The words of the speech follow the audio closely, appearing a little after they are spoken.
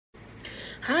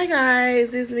Hi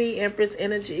guys, it's me, Empress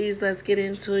Energies. Let's get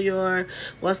into your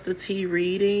What's the Tea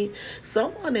reading.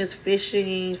 Someone is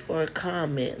fishing for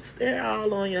comments. They're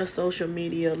all on your social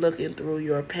media looking through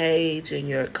your page and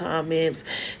your comments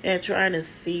and trying to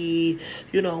see,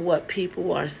 what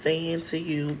people are saying to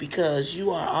you because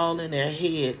you are all in their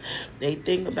heads. They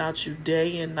think about you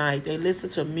day and night. They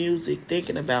listen to music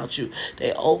thinking about you.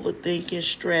 They overthinking,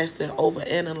 stressed, and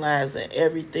overanalyzing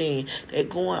everything. They're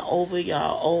going over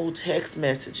y'all old text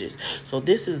messages. So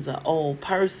this is the old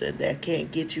person that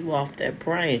can't get you off their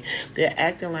brain. They're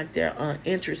acting like they're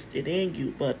uninterested in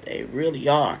you, but they really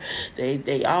are.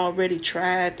 They already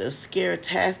tried the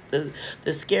scarcity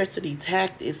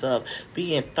tactics of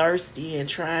being thirsty and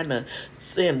trying to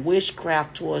send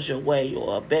witchcraft towards your way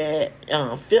or bad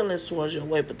feelings towards your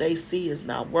way, but they see it's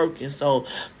not working. So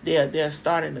they're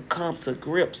starting to come to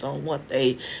grips on what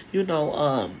they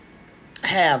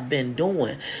have been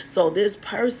doing. So this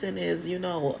person is,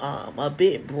 a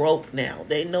bit broke now.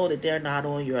 They know that they're not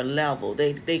on your level.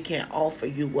 They can't offer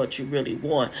you what you really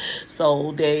want.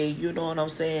 So they, you know what I'm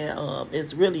saying,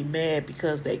 is really mad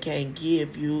because they can't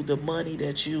give you the money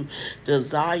that you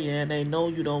desire, and they know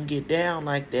you don't get down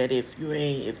like that if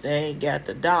they ain't got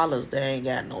the dollars, they ain't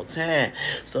got no time.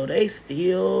 So they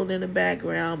still in the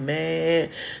background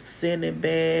mad, sending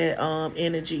bad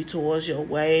energy towards your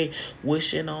way,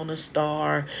 wishing on a star,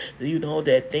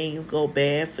 that things go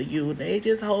bad for you. They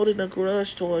just holding a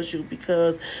grudge towards you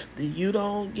because you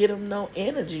don't get them no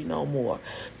energy no more.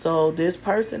 So this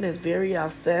person is very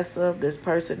obsessive. This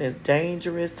person is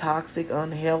dangerous, toxic,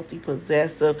 unhealthy,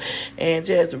 possessive, and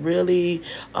just really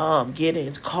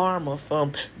getting karma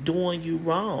from doing you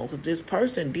wrong. Because this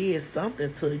person did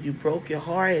something to you, broke your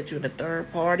heart, had you in a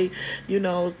third party,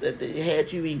 that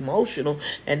had you emotional,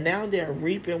 and now they're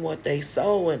reaping what they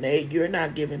sow, and you're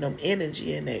not giving them energy,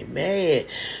 and they mad.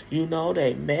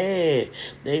 They mad.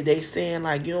 They saying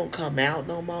like you don't come out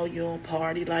no more, you don't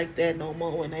party like that no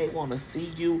more, and they want to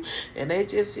see you, and they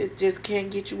just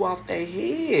can't get you off their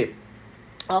head,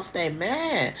 off they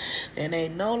mad, and they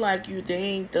know like they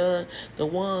ain't the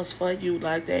ones for you,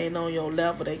 like they ain't on your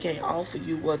level. They can't offer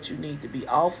you what you need to be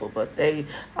offered, but they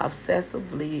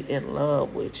obsessively in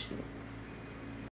love with you.